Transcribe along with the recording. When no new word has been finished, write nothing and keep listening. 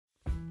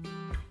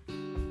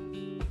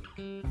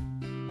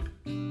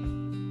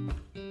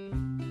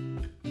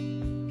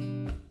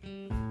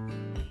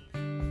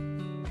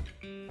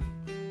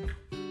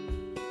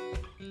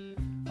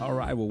All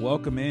right, well,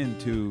 welcome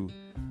into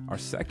our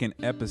second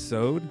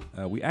episode.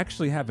 We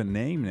actually have a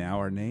name now.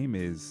 Our name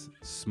is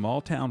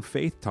Small Town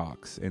Faith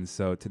Talks. And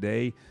so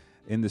today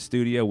in the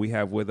studio, we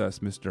have with us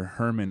Mr.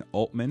 Herman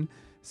Oltmann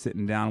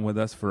sitting down with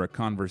us for a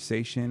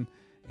conversation.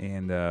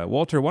 And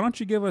Walter, why don't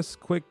you give us a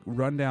quick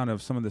rundown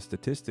of some of the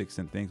statistics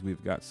and things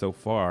we've got so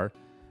far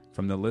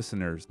from the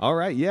listeners? All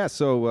right, yeah.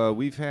 So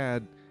we've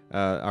had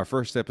our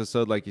first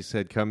episode, like you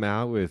said, come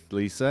out with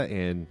Lisa,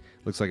 and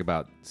looks like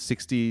about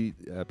 60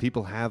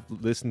 people have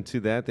listened to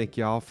that. Thank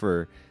y'all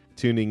for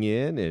tuning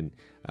in, and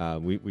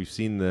we've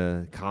seen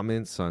the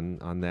comments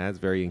on that. It's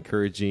very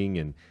encouraging,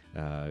 and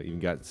even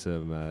got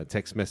some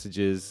text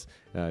messages.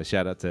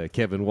 Shout out to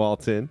Kevin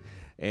Walton.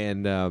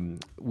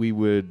 And we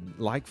would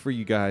like for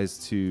you guys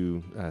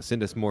to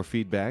send us more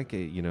feedback,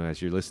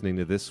 as you're listening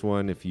to this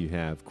one. If you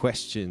have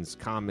questions,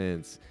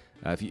 comments,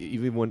 if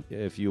you want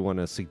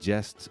to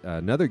suggest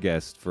another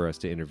guest for us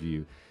to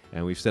interview,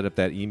 and we've set up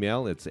that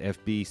email. It's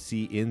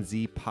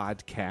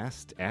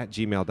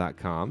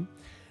fbcnzpodcast@gmail.com.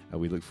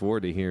 We look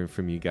forward to hearing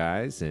from you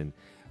guys, and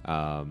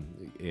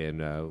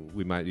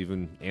we might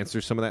even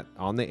answer some of that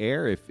on the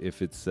air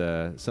if it's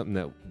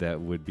something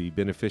that would be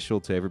beneficial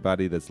to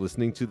everybody that's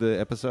listening to the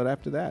episode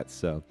after that.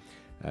 So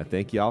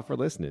thank you all for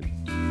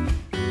listening.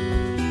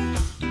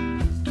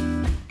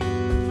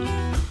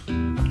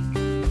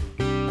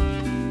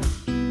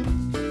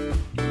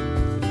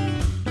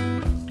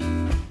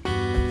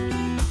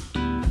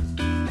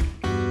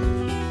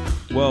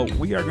 Well,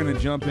 we are going to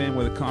jump in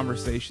with a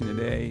conversation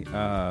today.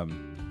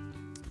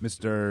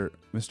 Mr.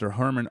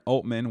 Herman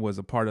Oltmann was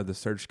a part of the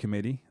search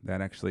committee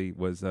that actually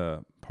was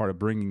part of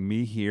bringing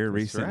me here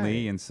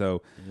recently. Right. And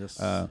so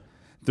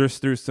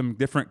through some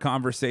different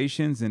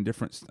conversations and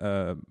different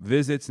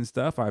visits and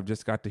stuff, I've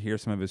just got to hear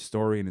some of his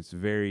story, and it's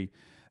very,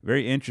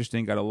 very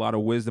interesting. Got a lot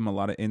of wisdom, a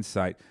lot of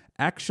insight.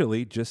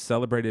 Actually, just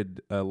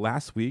celebrated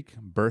last week,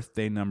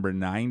 birthday number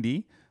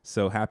 90.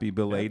 So happy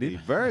belated.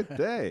 Happy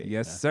birthday.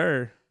 Yes,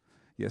 sir.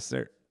 Yes,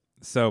 sir.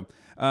 So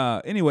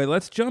anyway,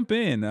 let's jump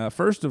in.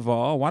 First of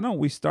all, why don't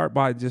we start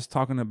by just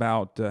talking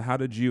about how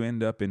did you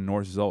end up in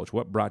North Zulch?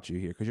 What brought you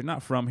here? Because you're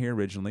not from here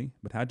originally,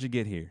 but how'd you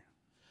get here?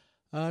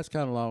 It's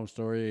kind of a long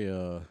story.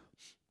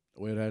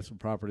 We had some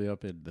property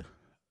up in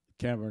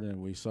Cameron,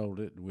 and we sold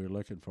it, and we were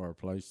looking for a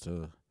place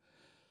to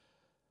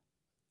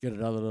get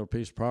another little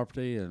piece of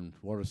property and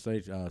wanted to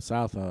stay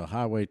south of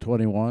Highway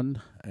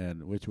 21,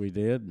 and which we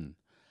did.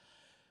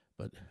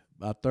 But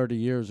about 30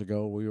 years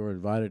ago, we were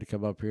invited to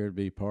come up here and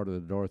be part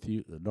of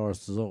the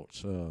North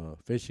Zulch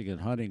Fishing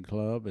and Hunting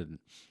Club, and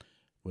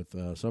with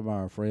some of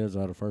our friends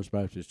out of First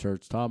Baptist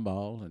Church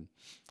Tomball. And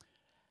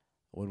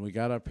when we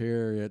got up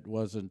here, it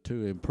wasn't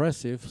too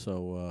impressive,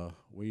 so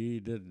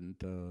we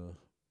didn't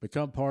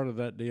become part of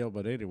that deal.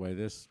 But anyway,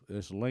 this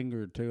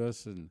lingered to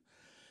us, and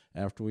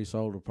after we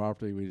sold the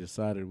property, we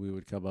decided we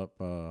would come up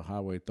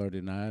Highway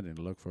 39 and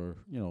look for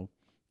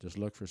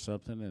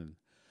something. And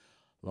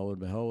lo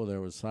and behold,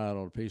 there was a sign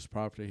on a piece of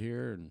property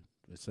here, and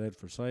it said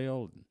for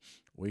sale. And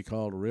we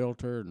called a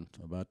realtor, and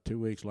about 2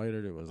 weeks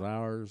later, it was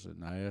ours.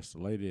 And I asked the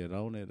lady that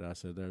owned it, I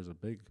said, "There's a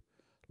big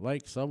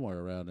lake somewhere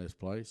around this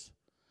place."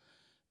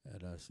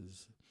 And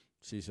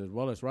she said,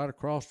 "Well, it's right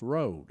across the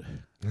road."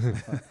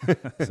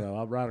 So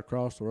I'm right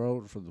across the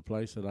road from the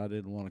place that I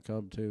didn't want to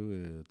come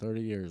to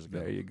 30 years ago.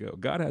 There you go.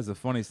 God has a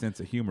funny sense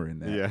of humor in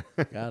that. Yeah.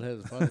 God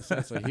has a funny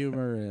sense of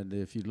humor, and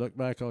if you look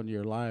back on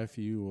your life,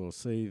 you will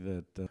see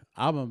that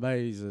I'm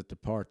amazed at the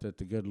part that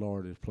the good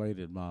Lord has played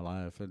in my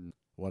life and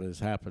what has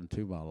happened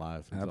to my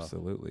life.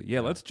 Absolutely.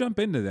 Yeah, let's jump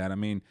into that. I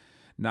mean,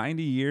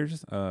 90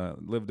 years,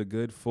 lived a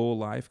good full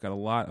life, got a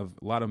lot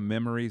of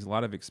memories, a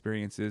lot of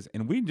experiences,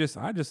 and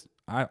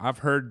I've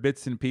heard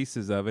bits and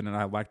pieces of it, and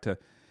I'd like to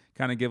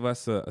kind of give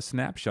us a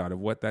snapshot of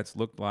what that's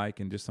looked like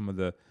and just some of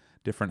the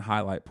different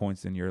highlight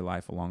points in your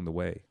life along the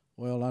way.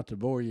 Well, not to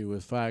bore you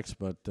with facts,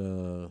 but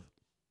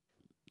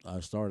I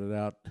started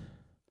out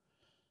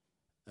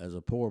as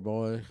a poor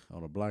boy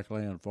on a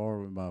blackland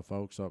farm with my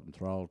folks up in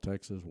Thrall,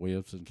 Texas,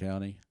 Williamson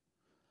County.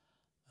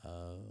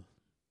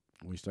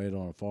 We stayed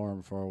on a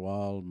farm for a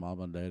while.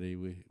 Mom and Daddy,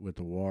 with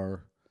the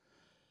war,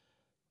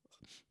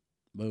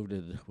 we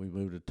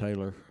moved to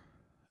Taylor,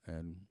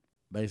 and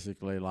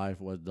basically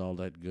life wasn't all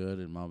that good,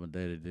 and Mom and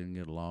Daddy didn't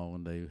get along,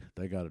 and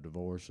they got a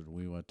divorce, and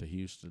we went to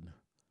Houston,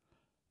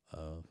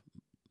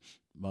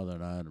 mother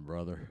and I and a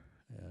brother,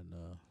 and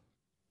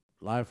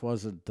life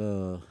wasn't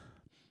a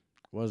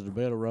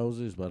bed of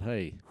roses, but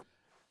hey,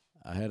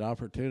 I had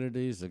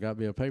opportunities. They got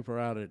me a paper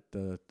out at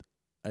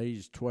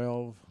age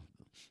 12.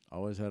 I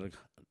always had a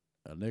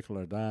nickel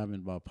or a dime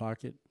in my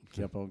pocket,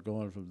 kept on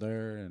going from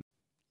there, and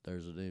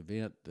there's an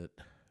event that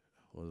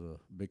was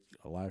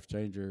a life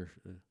changer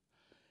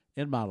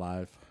in my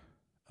life,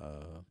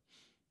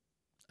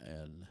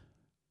 and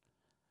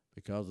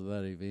because of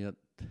that event,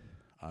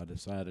 I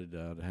decided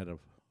I had a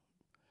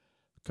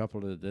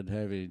couple that didn't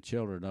have any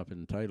children up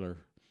in Taylor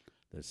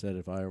that said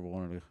if I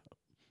ever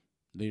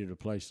needed a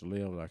place to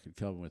live, I could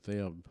come with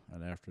them.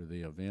 And after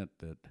the event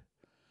that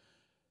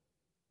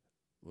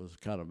was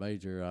kind of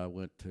major, I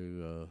went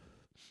to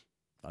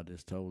I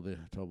just told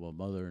my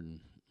mother and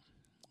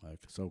my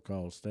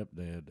so-called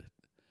stepdad,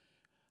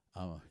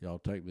 y'all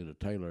take me to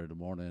Taylor in the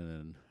morning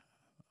and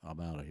I'm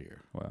out of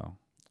here. Wow.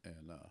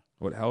 And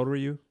How old were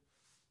you?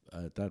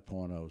 at that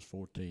point, I was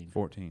 14.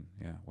 14.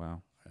 Yeah.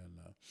 Wow. And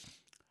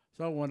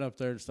so I went up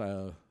there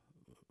to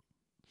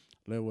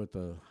live with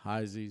the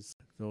Heiseys.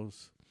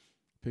 Those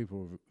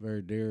people were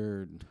very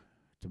dear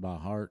to my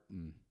heart,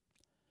 and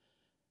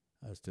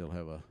I still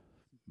have a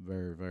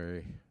very,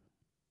 very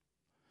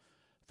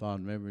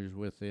fond memories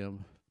with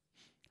them.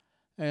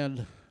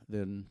 And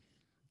then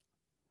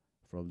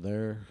from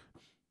there,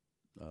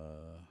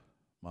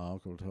 my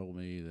uncle told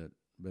me that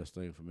the best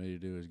thing for me to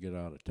do is get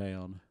out of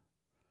town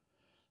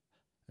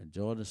and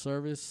join the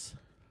service.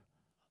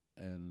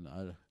 And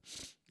I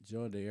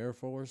joined the Air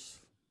Force,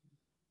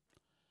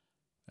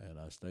 and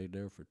I stayed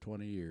there for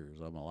 20 years.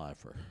 I'm a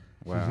lifer.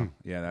 Wow.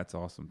 Yeah, that's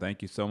awesome.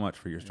 Thank you so much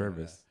for your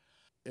service.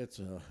 It's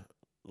a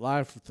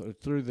life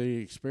through the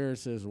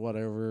experiences,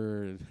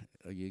 whatever.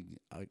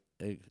 I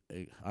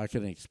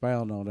can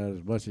expound on that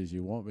as much as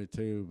you want me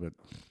to, but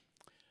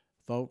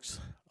folks,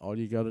 all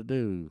you got to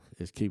do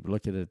is keep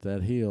looking at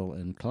that hill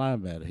and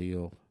climb that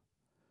hill,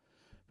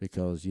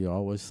 because you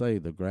always say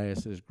the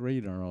grass is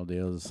greener on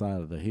the other side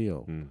of the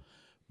hill.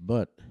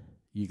 But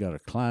you got to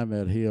climb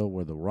that hill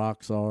where the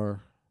rocks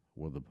are,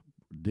 where the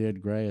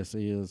dead grass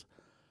is,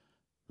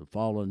 the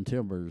fallen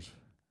timbers.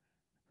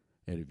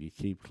 And if you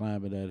keep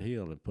climbing that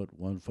hill and put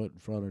one foot in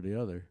front of the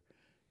other,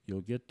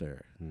 you'll get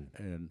there.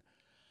 And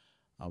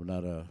I'm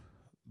not a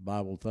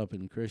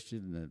Bible-thumping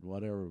Christian and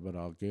whatever, but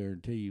I'll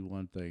guarantee you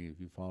one thing: if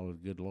you follow the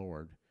good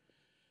Lord,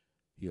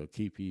 He'll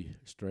keep you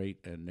straight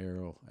and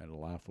narrow, and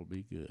life will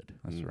be good.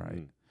 That's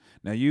right.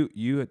 Now,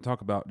 you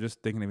talk about,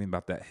 just thinking even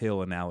about that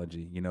hill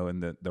analogy,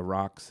 and the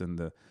rocks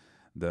and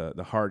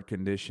the hard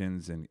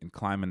conditions and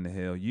climbing the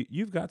hill.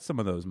 You've got some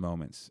of those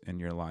moments in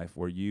your life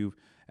where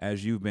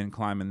as you've been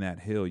climbing that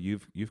hill,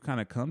 you've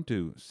kind of come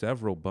to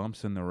several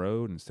bumps in the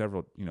road and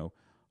several,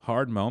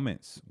 hard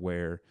moments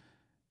where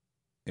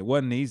it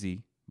wasn't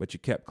easy, but you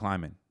kept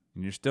climbing,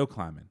 and you're still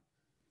climbing.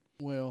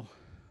 Well,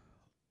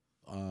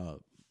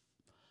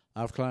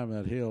 I've climbed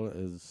that hill,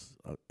 as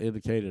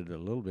indicated a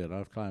little bit.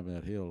 I've climbed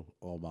that hill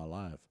all my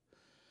life.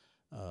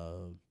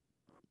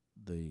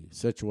 The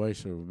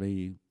situation of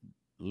me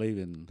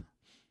leaving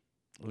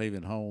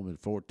home at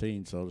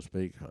 14, so to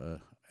speak,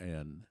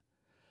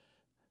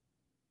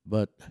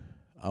 but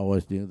I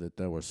always knew that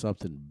there was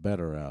something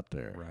better out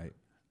there. Right.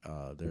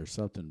 There's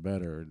something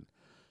better, and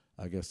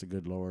I guess the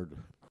good Lord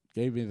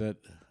gave me that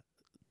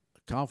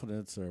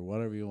confidence, or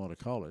whatever you want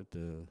to call it,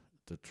 to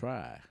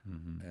try.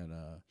 And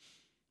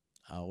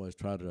I always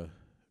try to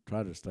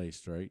stay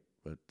straight,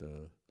 but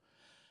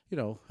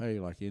hey,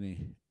 like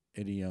any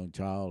young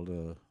child,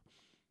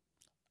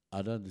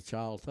 I done the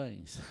child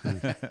things.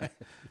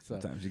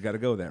 Sometimes you got to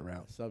go that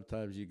route.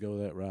 Sometimes you go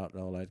that route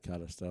and all that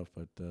kind of stuff,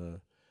 but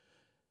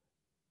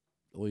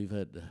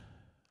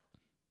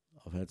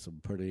I've had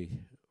some pretty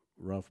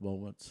rough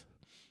moments.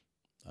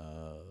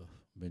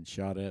 Been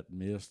shot at and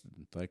missed,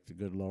 and thank the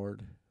good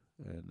Lord.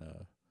 And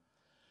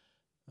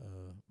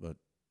but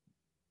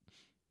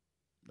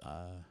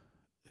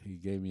He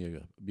gave me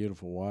a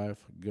beautiful wife,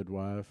 a good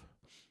wife.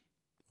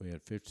 We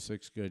had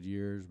 56 good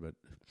years, but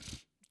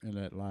in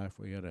that life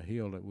we had a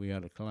hill that we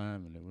had to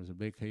climb, and it was a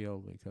big hill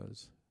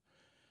because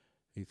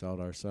He thought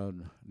our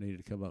son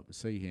needed to come up and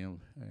see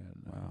him.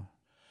 And wow.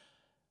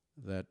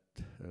 That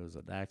it was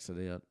an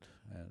accident,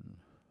 and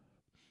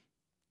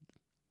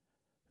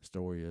the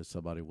story is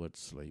somebody went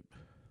to sleep.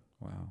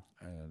 Wow.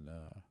 And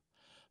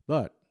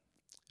but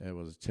it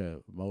was a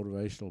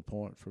motivational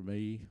point for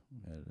me,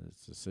 and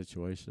it's a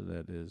situation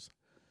that is.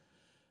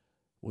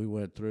 We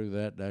went through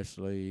that.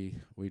 Actually,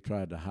 we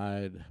tried to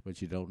hide,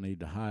 but you don't need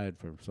to hide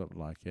from something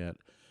like that.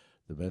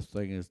 The best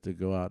thing is to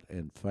go out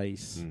and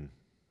face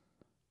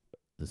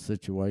the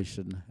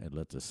situation and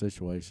let the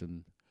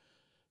situation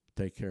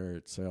take care of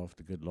itself.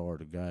 The good Lord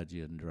will guide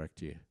you and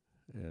direct you.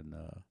 And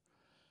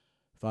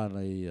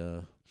finally,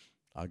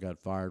 I got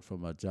fired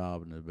from my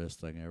job, and the best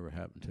thing ever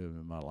happened to me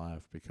in my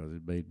life, because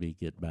it made me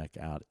get back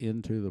out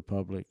into the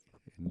public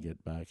and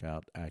get back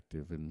out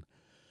active and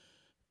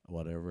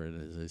whatever it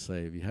is. They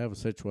say, if you have a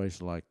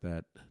situation like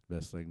that, the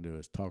best thing to do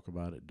is talk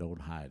about it, don't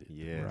hide it.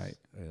 Yes. Right.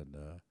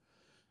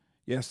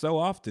 And so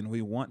often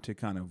we want to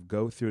kind of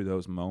go through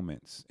those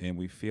moments, and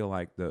we feel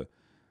like the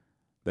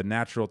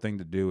natural thing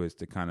to do is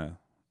to kind of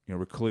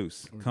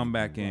recluse, come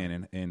back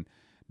in and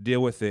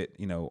deal with it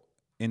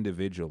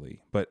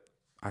individually. But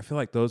I feel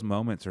like those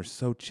moments are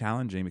so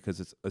challenging, because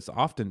it's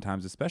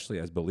oftentimes, especially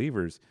as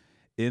believers,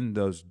 in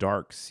those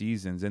dark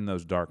seasons, in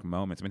those dark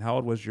moments. I mean, how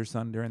old was your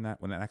son when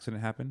that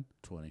accident happened?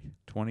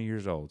 20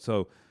 years old.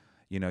 So,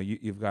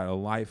 you've got a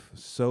life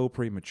so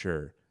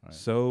premature, right,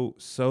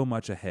 so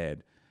much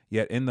ahead.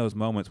 Yet in those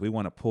moments, we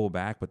want to pull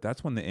back, but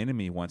that's when the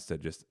enemy wants to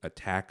just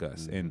attack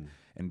us and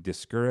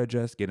discourage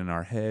us, get in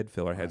our head,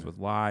 fill our heads with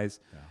lies,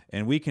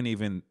 and we can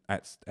even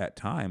at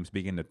times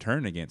begin to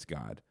turn against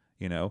God.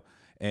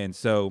 And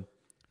so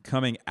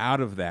coming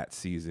out of that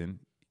season,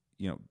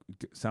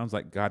 sounds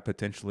like God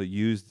potentially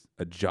used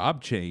a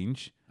job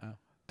change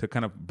to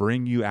kind of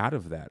bring you out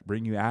of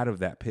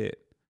that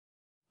pit.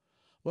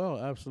 Well,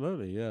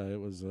 absolutely, yeah. It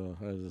was,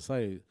 as I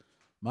say,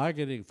 my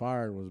getting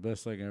fired was the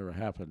best thing that ever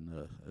happened.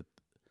 At the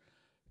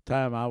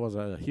time, I was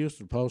a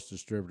Houston Post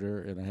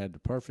distributor, and I had the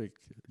perfect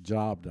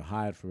job to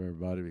hide from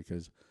everybody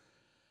because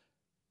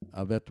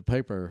I met the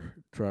paper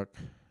truck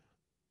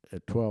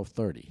at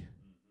 12:30.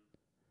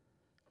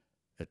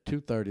 At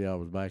 2:30, I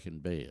was back in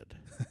bed.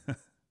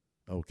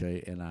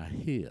 Okay, and I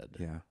hid.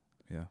 Yeah.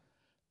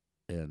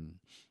 And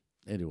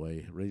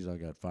anyway, the reason I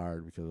got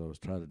fired because I was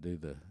trying to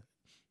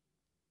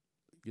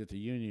get the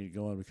union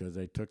going because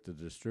they took the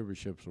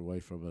distributorships away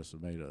from us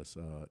and made us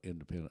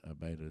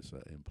independent, made us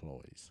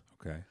employees.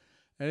 Okay.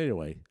 And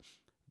anyway,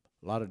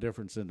 a lot of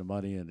difference in the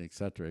money and et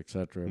cetera, et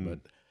cetera. But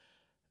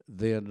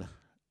then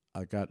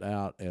I got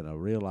out and I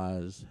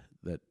realized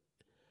that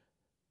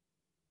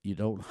you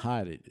don't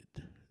hide it.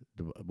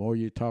 The more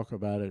you talk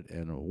about it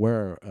and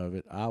aware of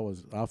it,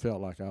 I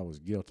felt like I was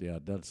guilty.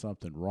 I'd done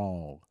something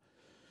wrong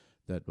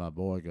that my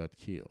boy got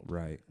killed.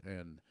 Right.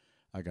 And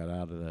I got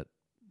out of that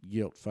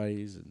guilt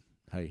phase, and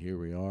hey, here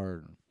we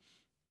are.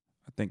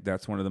 I think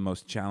that's one of the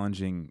most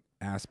challenging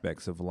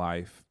aspects of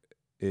life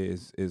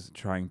is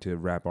trying to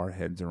wrap our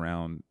heads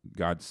around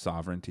God's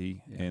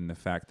sovereignty and the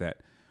fact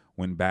that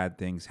when bad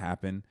things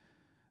happen,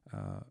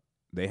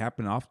 they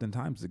happen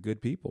oftentimes to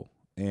good people,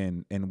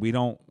 and we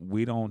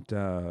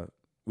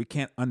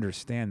can't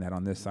understand that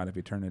on this side of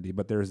eternity.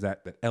 But there's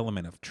that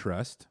element of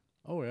trust.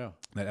 Oh yeah,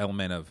 that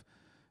element of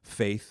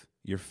faith.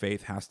 Your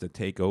faith has to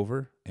take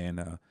over,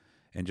 and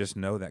just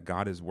know that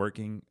God is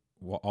working.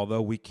 Well,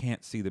 although we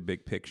can't see the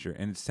big picture,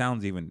 and it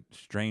sounds even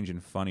strange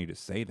and funny to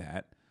say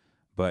that,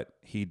 but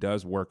He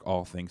does work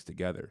all things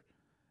together,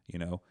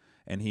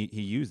 and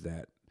He used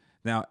that.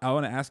 Now, I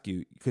want to ask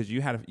you, because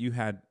you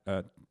had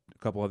a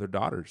couple other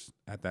daughters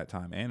at that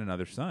time and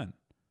another son,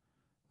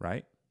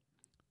 right?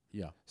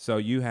 Yeah. So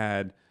you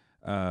had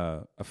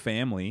a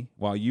family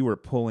while you were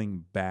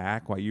pulling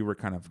back, while you were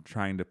kind of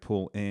trying to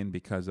pull in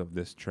because of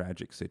this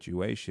tragic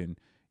situation.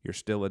 You're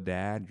still a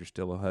dad. You're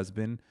still a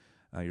husband.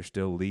 You're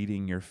still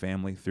leading your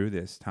family through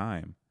this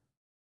time.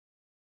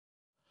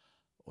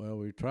 Well,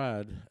 we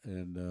tried,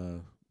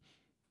 and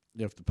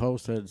if the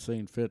Post hadn't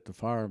seen fit to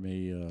fire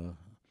me,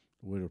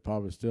 we'd have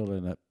probably still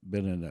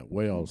been in that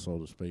well, so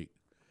to speak.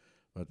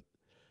 But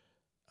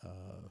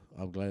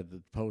I'm glad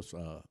that the Post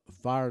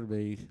fired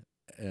me,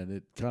 and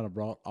it kind of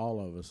brought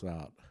all of us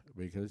out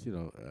because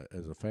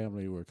as a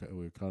family we're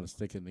kind of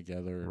sticking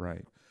together.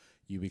 Right.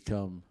 You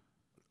become.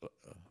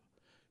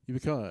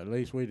 At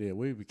least we did.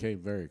 We became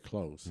very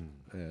close,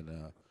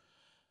 and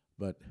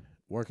but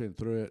working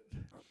through it,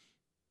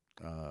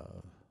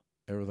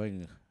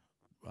 everything.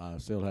 I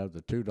still have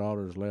the two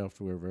daughters left.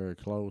 We're very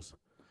close.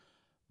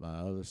 My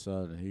other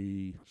son,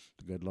 the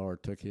good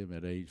Lord took him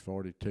at age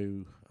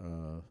 42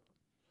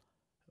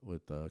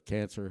 with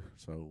cancer.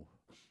 So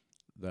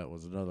that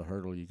was another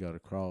hurdle you got to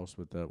cross.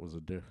 But that was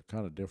a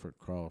kind of different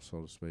cross,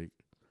 so to speak.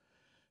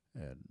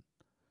 And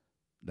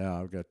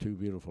now I've got two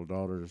beautiful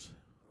daughters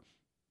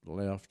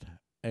left,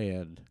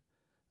 and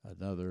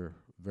another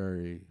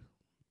very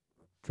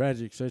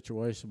tragic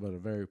situation, but a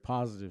very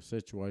positive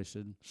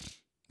situation.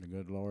 The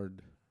good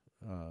Lord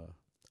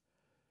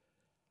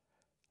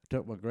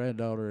took my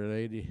granddaughter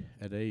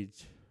at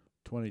age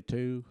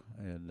 22,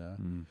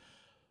 and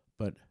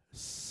but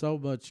so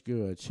much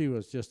good. She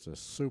was just a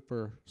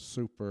super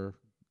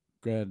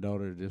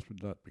granddaughter. Just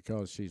not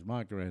because she's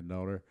my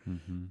granddaughter,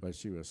 but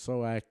she was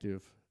so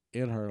active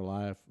in her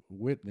life,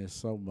 witnessed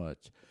so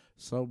much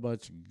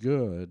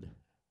good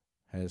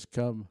has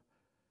come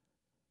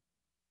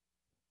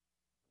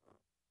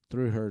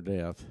through her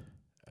death.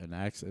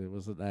 It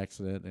was an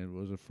accident, and it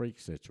was a freak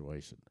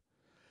situation.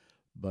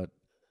 But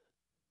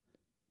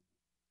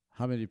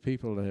how many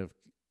people have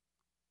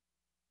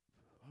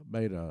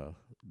made a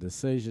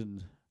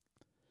decision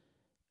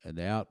and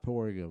the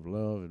outpouring of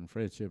love and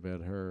friendship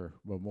at her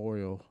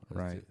memorial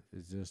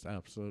is just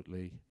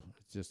absolutely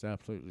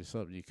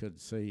something you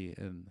couldn't see.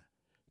 And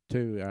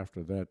two,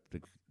 after that,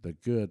 the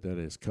good that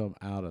has come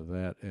out of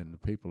that and the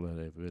people that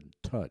have been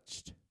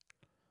touched.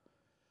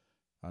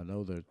 I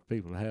know that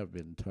people have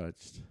been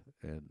touched,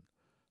 and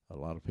a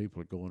lot of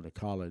people are going to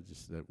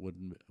college that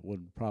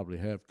wouldn't probably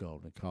have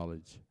gone to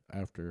college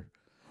after,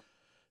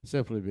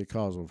 simply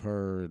because of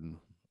her and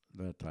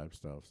that type of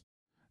stuff.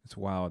 It's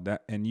wild.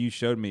 And you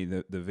showed me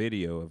the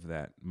video of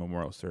that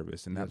memorial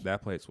service, and Yes.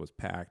 that place was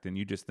packed. And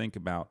you just think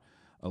about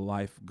a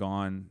life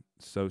gone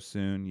so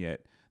soon,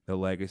 yet the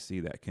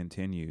legacy that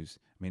continues.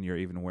 I mean, you're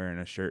even wearing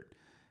a shirt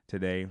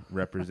today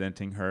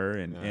representing her,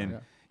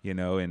 and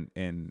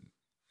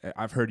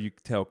I've heard you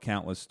tell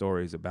countless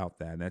stories about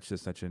that. And that's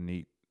just such a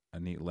neat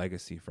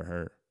legacy for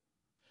her.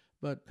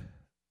 But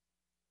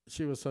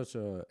she was such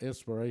an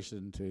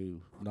inspiration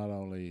to not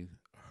only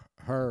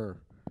her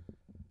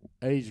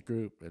age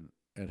group and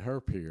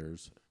her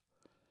peers.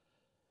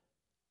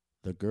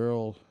 The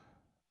girl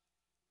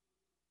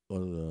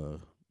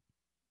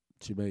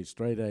she made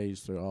straight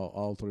A's through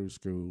all through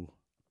school.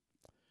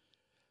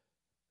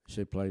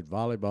 She played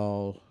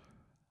volleyball.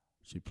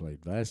 She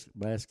played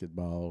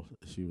basketball.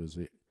 She was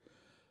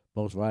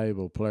most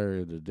valuable player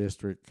in the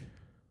district,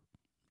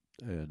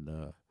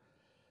 and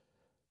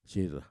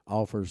she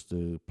offers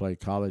to play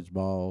college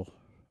ball.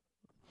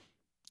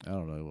 I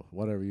don't know,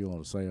 whatever you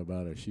want to say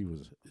about her. She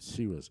was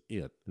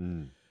it.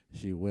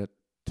 She went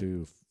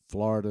to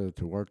Florida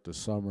to work the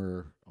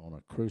summer on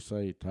a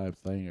crusade type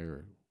thing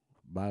or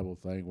Bible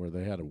thing where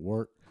they had to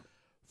work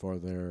for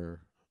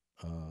their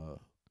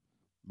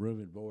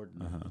room and board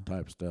and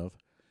type stuff,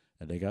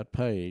 and they got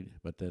paid,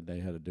 but then they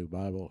had to do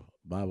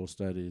Bible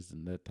studies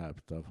and that type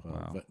of stuff.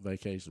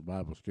 Vacation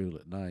Bible school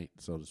at night,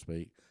 so to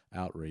speak,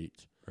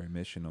 outreach. Very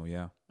missional,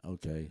 yeah.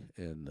 Okay,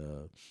 and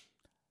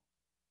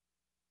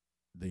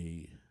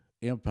the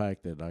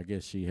impact that I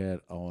guess she had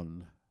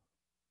on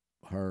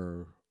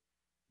her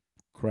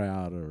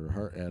crowd or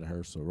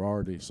her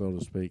sorority, so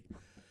to speak,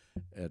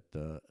 at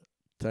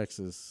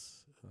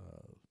Texas,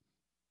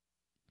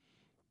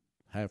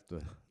 half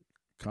of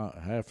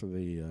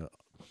the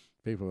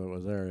people that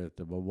was there at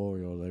the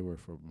memorial, they were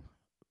from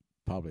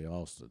probably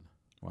Austin.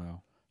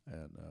 Wow.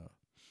 And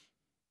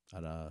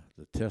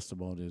the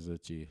testimonies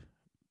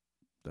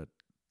that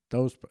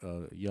those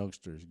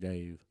youngsters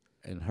gave,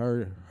 and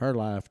her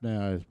life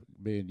now is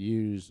being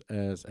used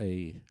as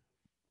a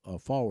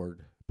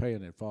forward,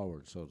 paying it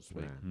forward, so to speak.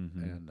 Right.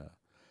 Mm-hmm. And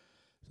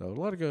so a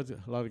lot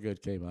of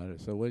good came out of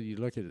it. So when you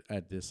look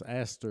at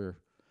disaster,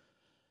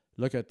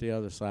 look at the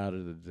other side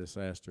of the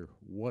disaster.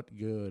 What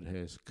good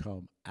has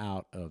come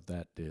out of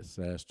that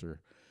disaster,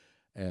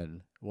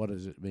 and what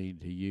does it mean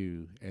to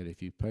you? And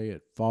if you pay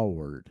it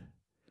forward,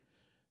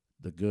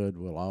 the good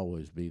will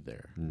always be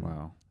there.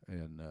 Wow.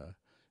 And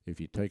if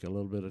you take a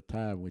little bit of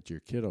time with your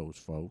kiddos,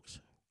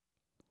 folks,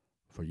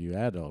 for you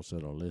adults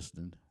that are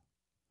listening,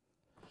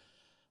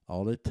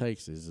 all it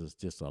takes is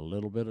just a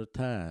little bit of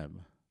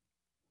time,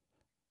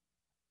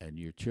 and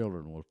your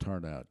children will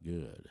turn out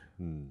good.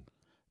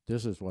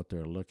 This is what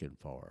they're looking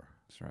for.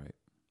 That's right.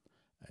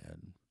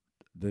 And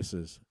this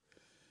is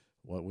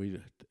what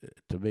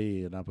to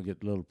me, and I'm going to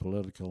get a little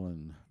political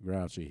and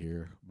grouchy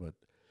here, but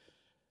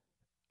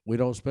we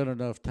don't spend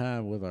enough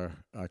time with our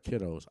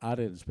kiddos. I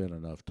didn't spend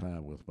enough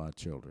time with my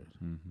children.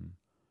 Mm-hmm.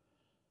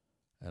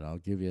 And I'll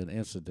give you an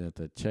incident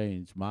that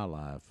changed my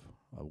life.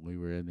 We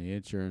were in the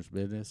insurance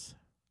business.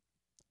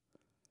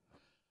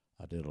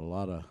 I did a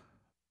lot of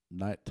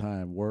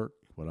nighttime work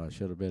when I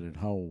should have been at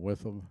home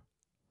with them.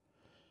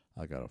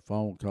 I got a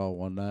phone call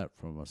one night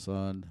from my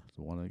son,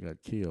 the one that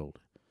got killed.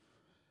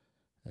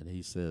 And he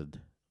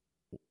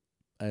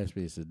asked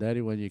me, he said,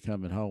 "Daddy, when you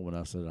coming home?" And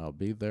I said, "I'll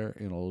be there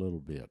in a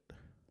little bit."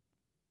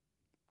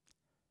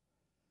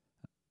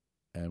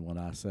 And when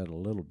I said a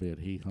little bit,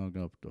 he hung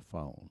up the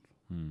phone.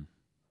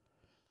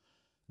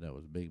 That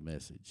was a big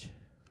message.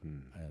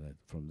 And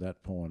from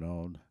that point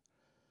on,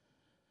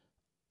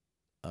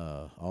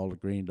 all the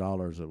green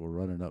dollars that were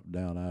running up and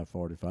down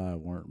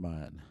I-45 weren't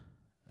mine.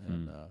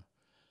 And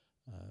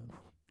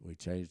we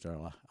changed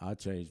I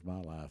changed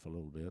my life a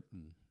little bit,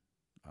 and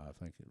I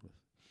think it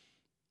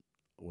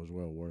was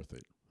well worth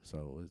it.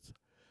 So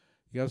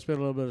you got to spend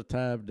a little bit of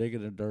time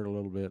digging in the dirt a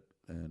little bit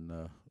and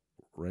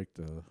rake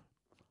the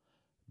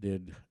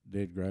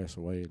dead grass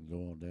away and go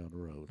on down the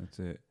road. That's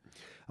it.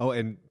 Oh,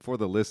 and for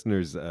the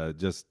listeners,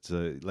 just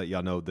to let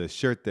y'all know, the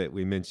shirt that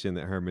we mentioned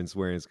that Herman's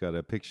wearing has got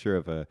a picture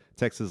of a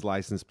Texas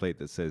license plate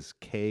that says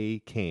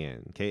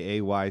KAYCAN,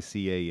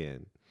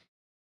 KAYCAN.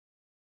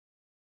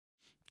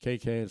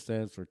 KAYCAN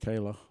stands for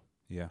Kayla.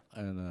 Yeah.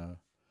 And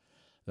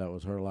that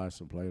was her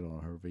license plate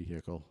on her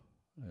vehicle.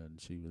 And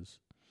she was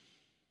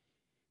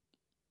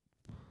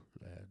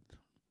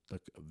the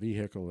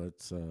vehicle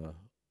that's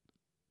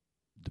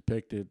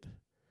depicted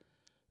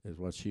is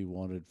what she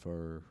wanted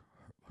for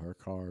her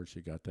car.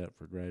 She got that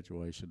for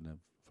graduation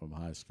from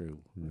high school.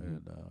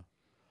 And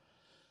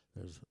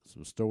there's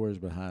some stories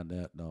behind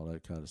that and all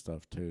that kind of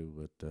stuff too.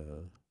 But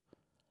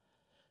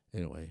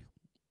anyway,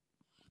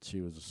 she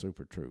was a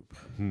super troop.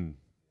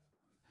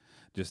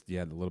 Just,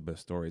 the little bit of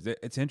stories.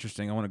 It's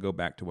interesting. I want to go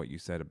back to what you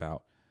said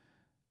about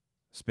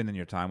spending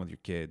your time with your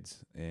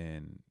kids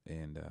and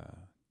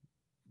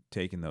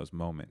taking those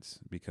moments,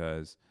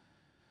 because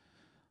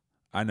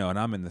I know, and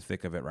I'm in the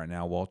thick of it right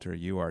now. Walter,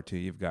 you are too.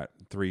 You've got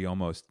 3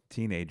 almost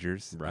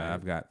teenagers. Right.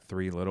 I've got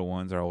 3 little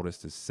ones. Our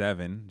oldest is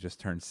 7, just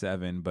turned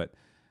 7. But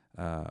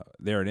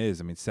there it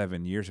is. I mean,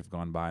 7 years have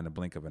gone by in the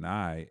blink of an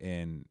eye,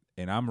 and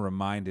I'm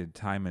reminded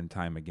time and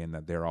time again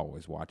that they're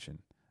always watching.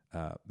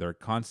 They're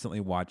constantly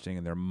watching,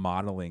 and they're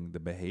modeling the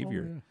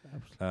behavior.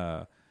 Oh,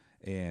 yeah,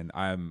 and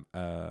I'm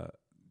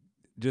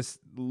just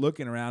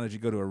looking around as you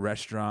go to a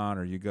restaurant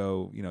or you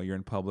go, you're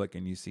in public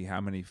and you see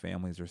how many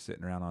families are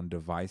sitting around on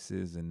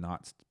devices and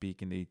not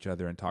speaking to each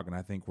other and talking.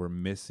 I think we're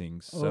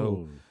missing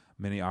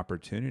many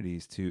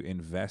opportunities to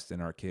invest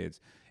in our kids.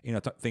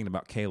 Thinking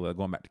about Kayla,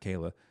 going back to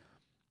Kayla,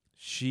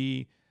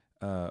 she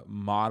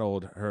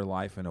modeled her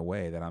life in a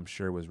way that I'm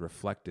sure was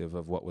reflective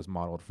of what was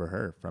modeled for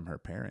her from her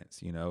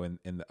parents, in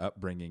the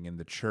upbringing in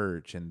the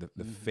church and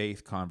the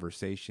faith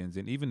conversations,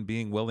 and even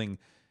being willing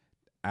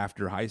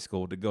after high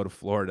school to go to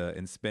Florida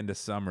and spend a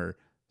summer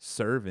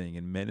serving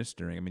and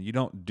ministering. I mean, you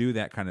don't do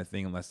that kind of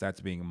thing unless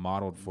that's being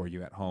modeled for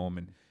you at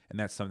home. and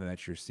that's something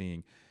that you're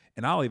seeing.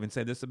 And I'll even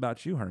say this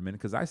about you, Herman,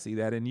 because I see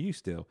that in you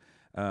still.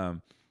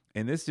 And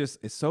this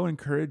just is so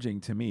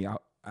encouraging to me.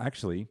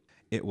 Actually,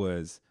 it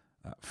was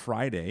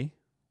Friday,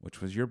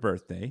 which was your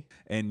birthday,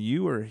 and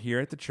you were here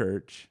at the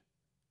church,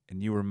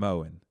 and you were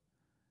mowing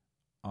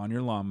on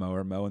your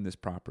lawnmower, mowing this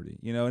property,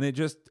 and it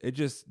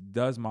just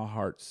does my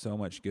heart so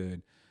much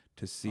good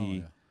to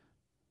see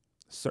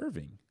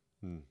serving,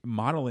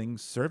 modeling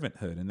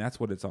servanthood, and that's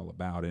what it's all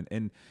about.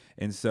 And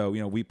so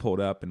we pulled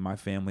up in my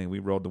family, and we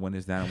rolled the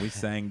windows down, and we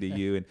sang to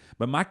you.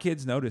 But my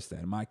kids notice that,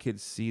 and my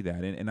kids see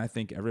that, and I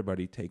think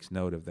everybody takes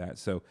note of that.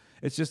 So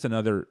it's just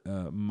another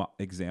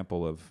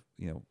example of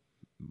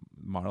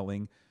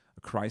modeling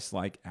a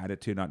Christ-like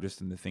attitude, not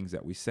just in the things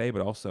that we say,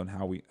 but also in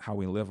how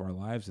we live our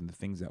lives and the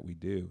things that we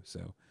do.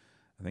 So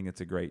I think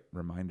it's a great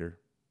reminder.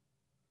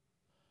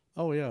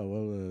 Oh yeah,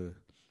 well,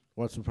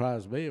 what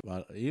surprised me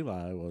about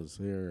Eli was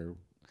here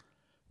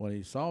when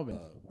he saw me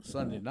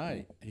Sunday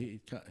night. He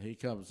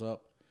comes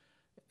up,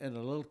 and the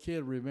little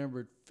kid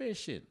remembered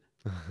fishing.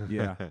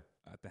 Yeah,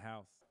 at the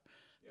house,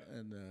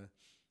 and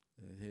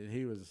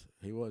he was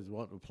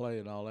wanting to play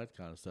and all that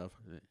kind of stuff.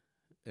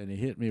 And he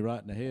hit me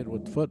right in the head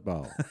with the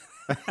football.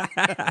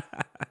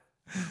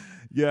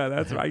 Yeah,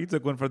 that's right. You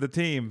took one for the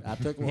team. I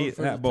took one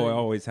for that the boy team.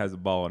 always has a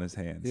ball in his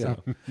hand. Yeah.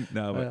 So.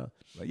 No,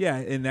 but yeah,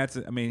 and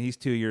he's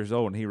 2 years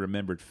old, and he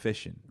remembered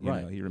fishing.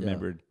 He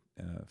remembered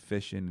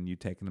fishing, and you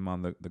taking him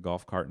on the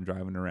golf cart and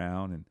driving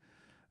around, and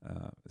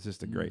it's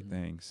just a great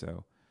thing.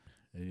 So,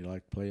 and he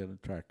liked playing the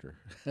tractor.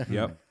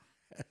 Yep.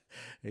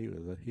 he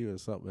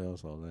was something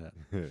else on that.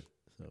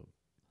 So,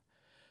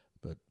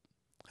 but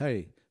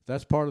hey,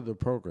 that's part of the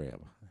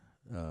program.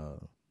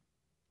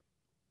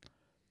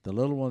 The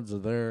little ones are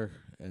there,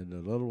 and the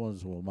little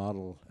ones will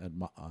model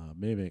and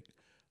mimic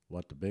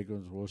what the big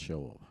ones will show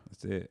them.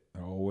 That's it.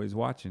 They're always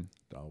watching.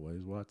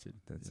 Always watching.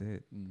 That's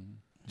it. Mm-hmm.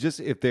 Just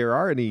if there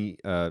are any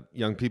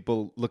young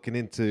people looking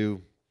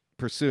into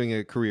pursuing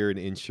a career in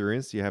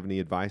insurance, do you have any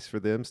advice for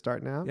them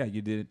starting out? Yeah,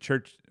 you did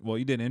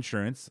you did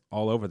insurance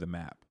all over the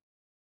map.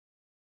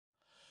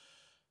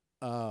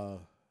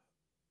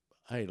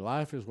 Hey,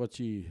 life is what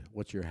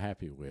you're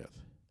happy with.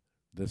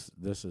 This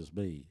is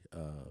me.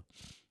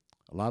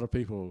 A lot of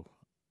people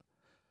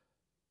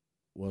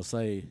will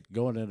say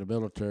going in the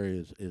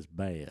military is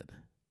bad.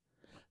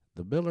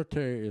 The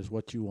military is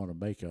what you want to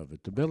make of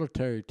it. The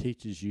military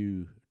teaches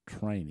you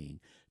training,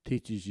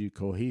 teaches you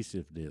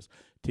cohesiveness,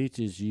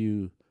 teaches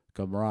you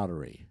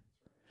camaraderie,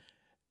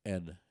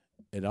 and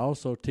it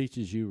also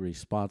teaches you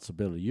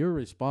responsibility. You're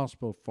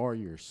responsible for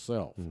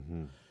yourself,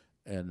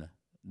 and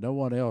no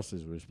one else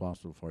is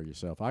responsible for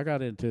yourself. I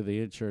got into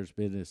the insurance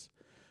business,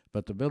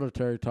 but the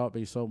military taught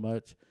me so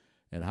much.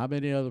 And how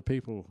many other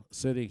people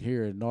sitting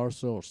here in North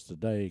Silts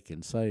today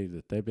can say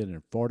that they've been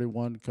in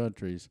 41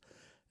 countries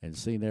and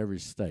seen every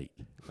state?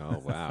 Oh,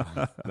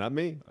 wow. Not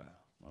me.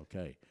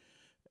 Okay.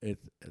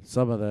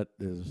 Some of that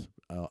is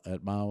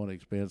at my own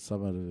expense.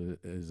 Some of it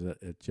is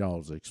at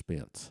y'all's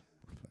expense.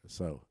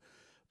 So,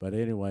 but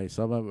anyway,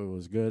 some of it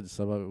was good.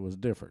 Some of it was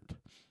different.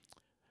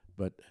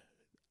 But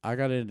I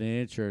got into the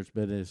insurance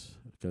business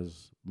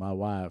because my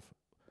wife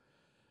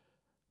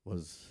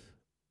was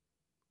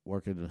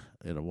working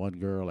in a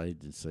one-girl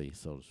agency,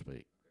 so to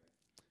speak.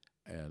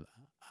 And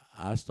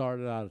I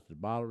started out at the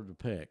bottom of the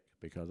peck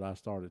because I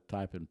started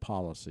typing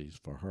policies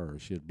for her.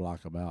 She'd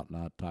block them out and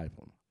I'd type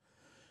them.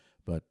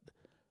 But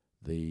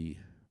the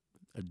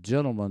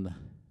gentleman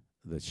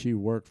that she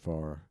worked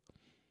for,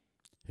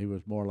 he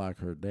was more like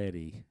her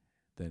daddy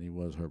than he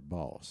was her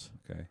boss.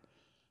 Okay.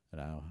 And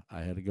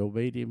I had to go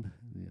meet him,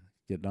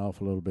 getting off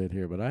a little bit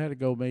here, but I had to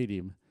go meet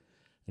him.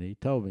 And he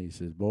told me, he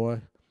says,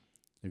 "Boy,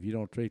 if you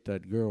don't treat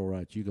that girl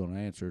right, you're going to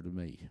answer to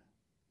me."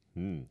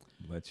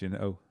 Let you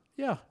know.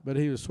 Yeah, but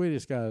he was the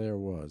sweetest guy there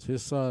was.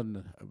 His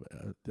son,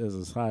 as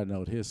a side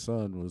note, his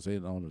son was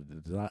in on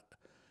the design.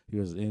 He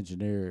was an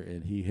engineer,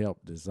 and he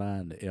helped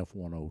design the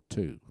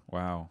F-102.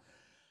 Wow.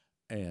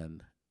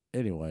 And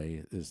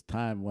anyway, as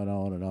time went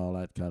on and all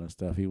that kind of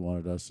stuff, he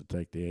wanted us to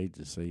take the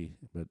agency,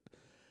 but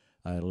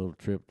I had a little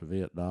trip to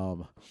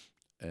Vietnam,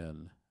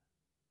 and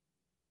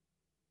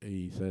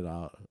he said,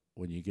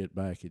 when you get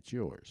back, it's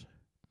yours.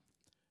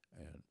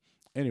 And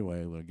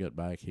anyway, when I get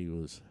back, he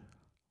was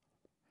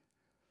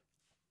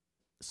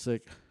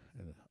sick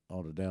and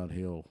on a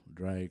downhill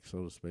drag,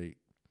 so to speak.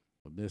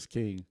 Miss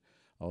King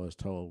always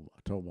told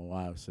my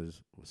wife,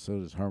 says, as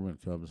soon as Herman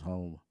comes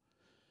home,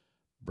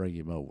 bring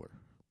him over.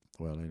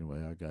 Well,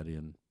 anyway, I got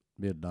in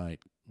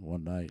midnight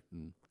one night,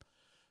 and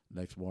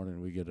next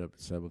morning we get up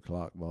at 7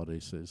 o'clock. Maudie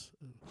says,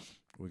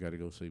 "We got to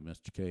go see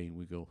Mr. King."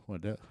 We go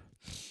down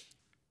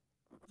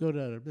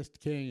to Mr.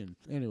 King, and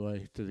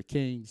anyway, to the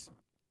Kings.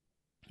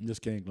 Miss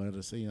King let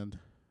us in,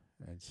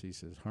 and she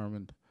says,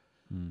 "Herman,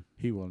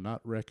 he will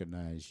not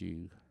recognize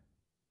you,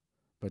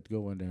 but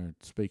go in there and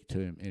speak to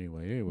him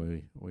anyway."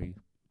 Anyway, we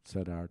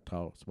said our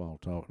small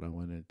talk, and I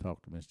went in and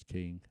talked to Mr.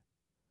 King.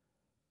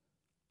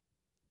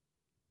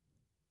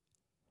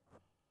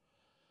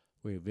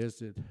 We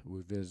visited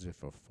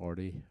for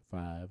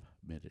 45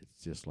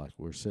 minutes, just like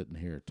we're sitting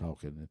here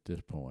talking at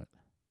this point.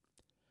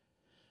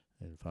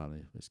 And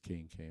finally, Miss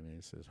King came in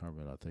and says,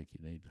 "Herman, I think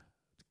you need to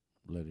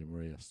let him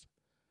rest."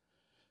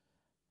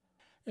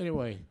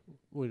 Anyway,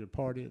 we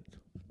departed.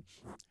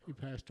 He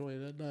passed away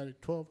that night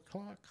at 12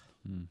 o'clock.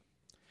 Mm.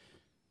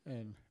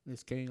 And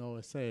Miss King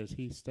always says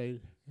he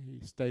stayed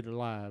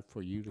alive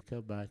for you to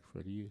come back,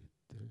 for you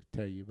to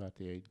tell you about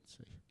the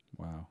agency.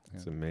 Wow.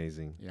 It's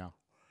amazing. Yeah.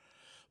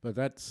 But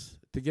that's,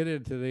 to get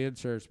into the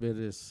insurance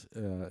business,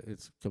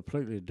 it's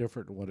completely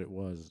different than what it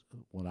was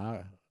when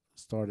I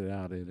started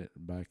out in it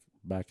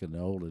back in the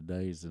olden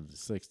days in the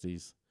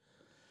 60s.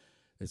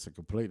 It's a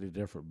completely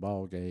different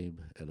ball game,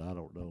 and I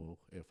don't know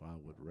if I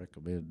would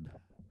recommend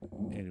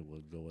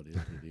anyone going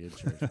into the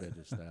insurance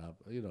business now.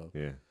 You know,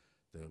 Yeah.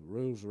 the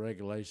rules,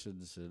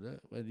 regulations,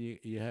 and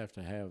you have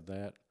to have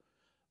that.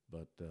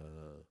 But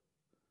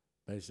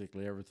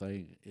basically,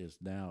 everything is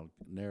now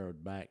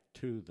narrowed back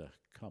to the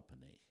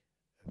company.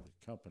 The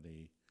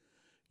company,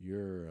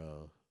 you're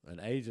an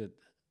agent.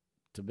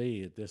 To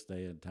me, at this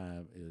day and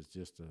time, is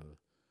just a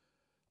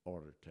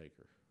order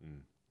taker.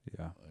 Mm.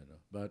 Yeah.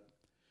 But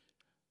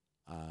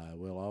I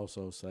will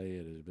also say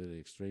it has been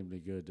extremely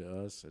good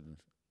to us, and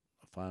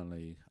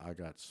finally I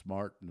got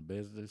smart in the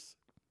business.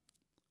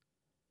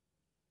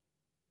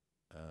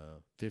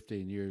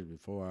 15 years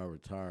before I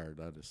retired,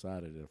 I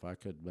decided if I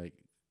could make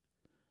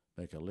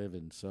a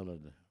living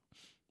selling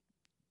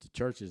the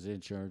church's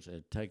insurance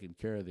and taking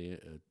care of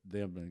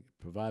them and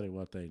providing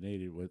what they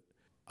needed,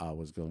 I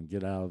was going to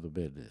get out of the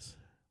business.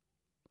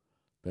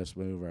 Best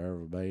move I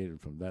ever made, and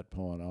from that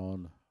point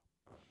on,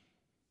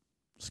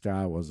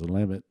 sky was the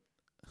limit.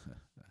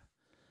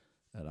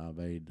 And I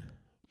made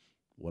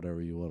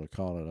whatever you want to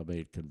call it. I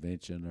made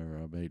convention,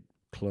 or I made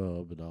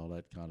club and all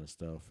that kind of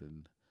stuff,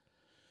 and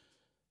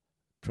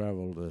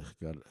traveled.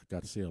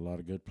 Got to see a lot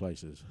of good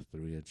places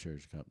through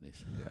insurance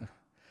companies. Yeah,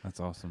 that's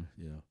awesome.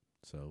 Yeah.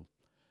 So,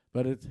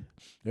 but it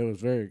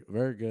was very,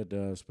 very good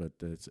to us. But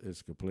it's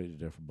a completely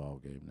different ball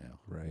game now.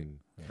 Right.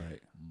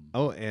 Right.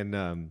 Oh,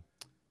 and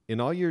in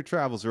all your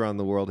travels around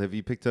the world, have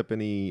you picked up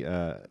any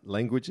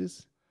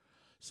languages?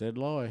 Said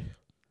Loy.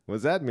 What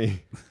does that mean?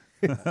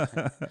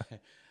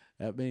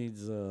 That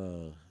means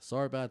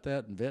sorry about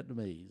that in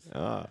Vietnamese.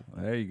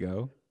 There you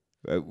go.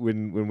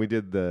 When we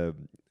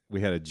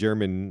had a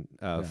German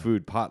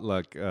food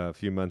potluck a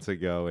few months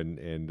ago,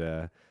 and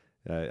I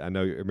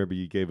remember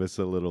you gave us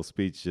a little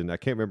speech, and I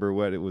can't remember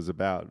what it was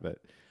about, but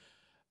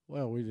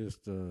we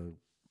just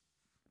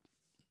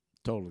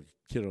told the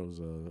kiddos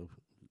a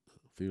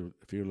few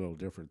little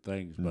different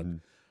things, but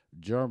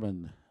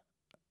German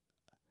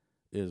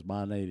is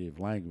my native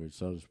language,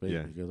 so to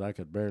speak, because I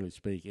could barely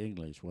speak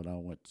English when I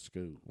went to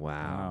school.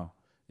 Wow.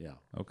 Yeah.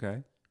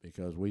 Okay.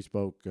 Because we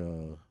spoke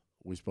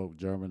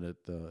German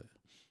at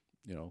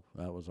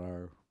that was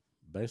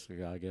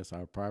basically I guess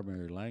our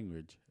primary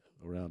language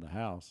around the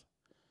house.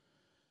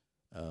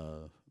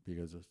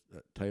 Because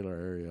that Taylor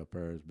area up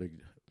there is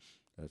big.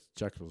 That's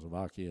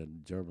Czechoslovakia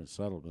and German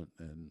settlement,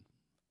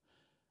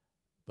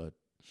 but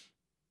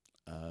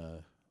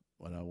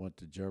when I went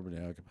to Germany,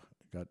 I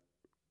got,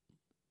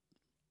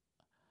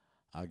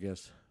 I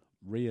guess,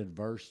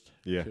 reimbursed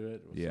to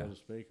it, so to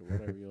speak, or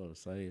whatever you want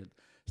to say. It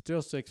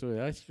still sticks with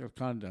it.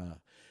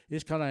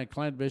 Ich kann ein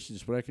klein bisschen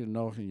sprechen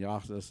noch, und ja,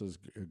 das ist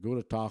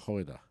gute Tag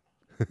heute.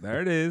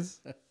 There it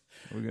is.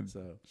 Anyway.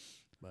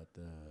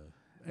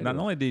 Not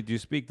only did you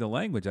speak the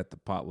language at the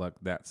potluck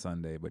that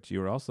Sunday, but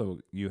you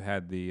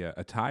had the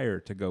attire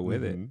to go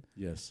with it.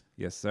 Yes.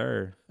 Yes,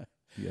 sir.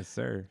 Yes,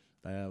 sir.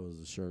 That was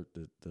a shirt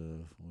that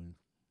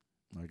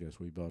I guess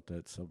we bought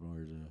that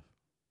somewhere in the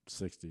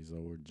 60s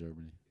over in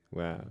Germany.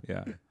 Wow.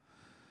 Yeah.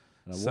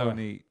 So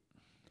neat.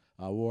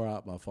 I wore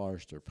out my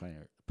Forester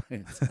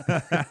pants.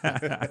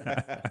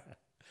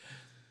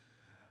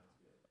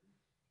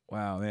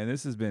 Wow, man,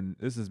 this has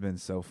been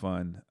so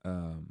fun.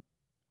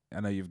 I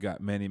know you've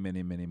got many,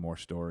 many, many more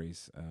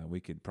stories. We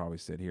could probably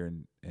sit here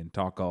and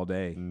talk all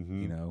day,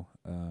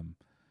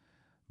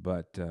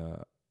 but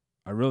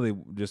I really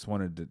just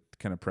wanted to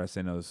kind of press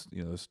in those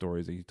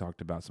stories that you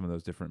talked about, some of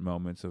those different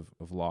moments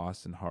of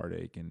loss and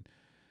heartache, and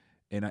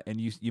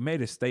you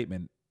made a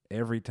statement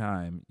every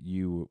time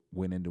you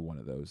went into one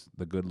of those,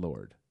 the good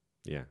Lord.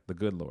 Yeah. The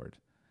good Lord.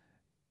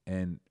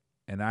 And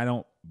I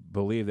don't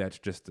believe that's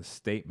just a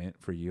statement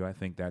for you. I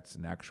think that's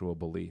an actual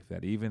belief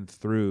that even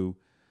through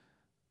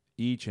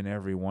each and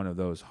every one of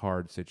those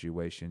hard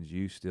situations,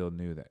 you still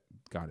knew that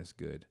God is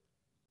good.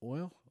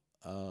 Well,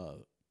 I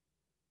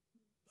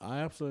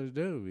absolutely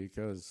do,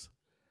 because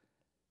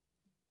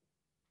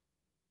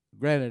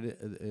granted,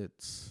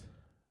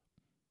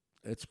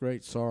 it's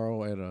great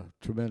sorrow and a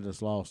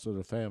tremendous loss to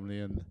the family,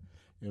 and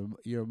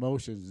your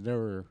emotions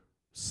never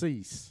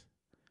cease.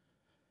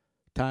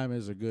 Time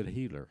is a good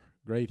healer,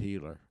 great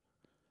healer,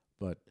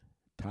 but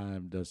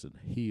time doesn't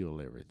heal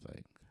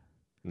everything.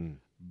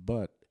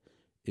 But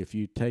if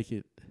you take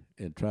it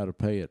and try to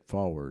pay it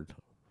forward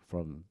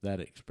from that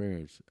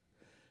experience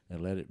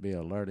and let it be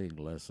a learning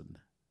lesson,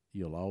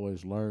 you'll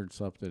always learn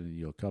something, and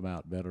you'll come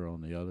out better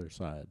on the other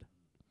side.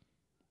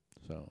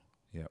 So.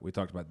 Yeah, we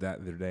talked about that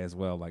the other day as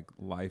well. Like,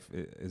 life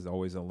is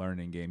always a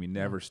learning game. You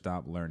never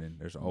stop learning.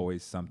 There's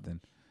always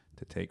something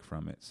take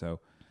from it. So,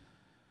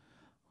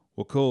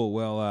 well, cool.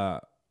 Well,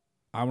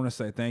 I want to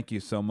say thank you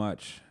so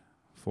much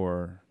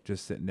for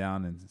just sitting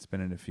down and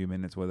spending a few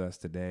minutes with us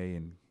today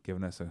and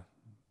giving us a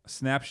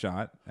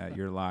snapshot at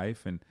your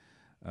life. And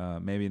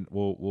maybe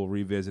we'll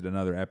revisit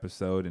another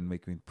episode and we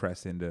can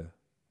press into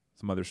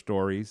some other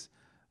stories.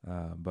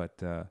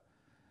 But I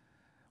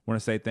want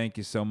to say thank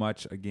you so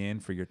much again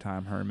for your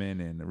time,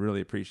 Herman, and I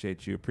really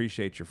appreciate you.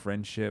 Appreciate your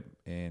friendship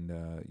and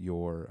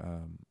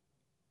your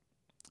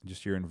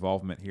just your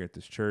involvement here at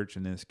this church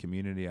and this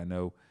community. I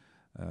know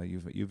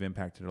you've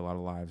impacted a lot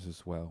of lives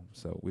as well,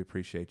 so we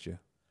appreciate you.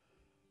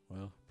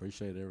 Well,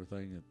 appreciate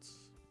everything that's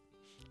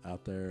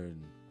out there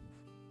and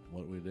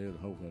what we do, and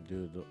hope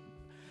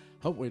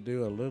we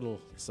do a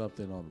little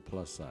something on the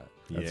plus side.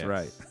 That's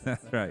right.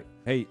 That's right.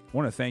 Hey, I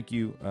want to thank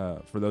you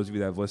for those of you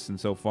that have listened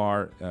so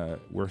far.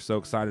 We're so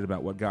excited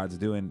about what God's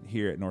doing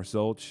here at North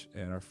Zolch,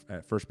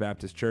 at First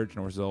Baptist Church,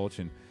 North Zolch,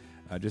 and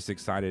just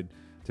excited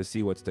to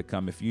see what's to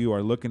come. If you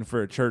are looking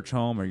for a church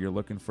home or you're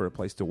looking for a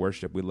place to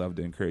worship, we'd love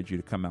to encourage you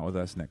to come out with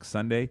us next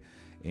Sunday,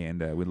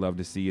 and we'd love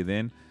to see you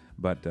then.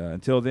 But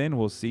until then,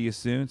 we'll see you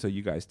soon. So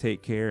you guys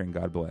take care and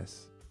God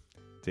bless.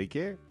 Take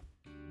care.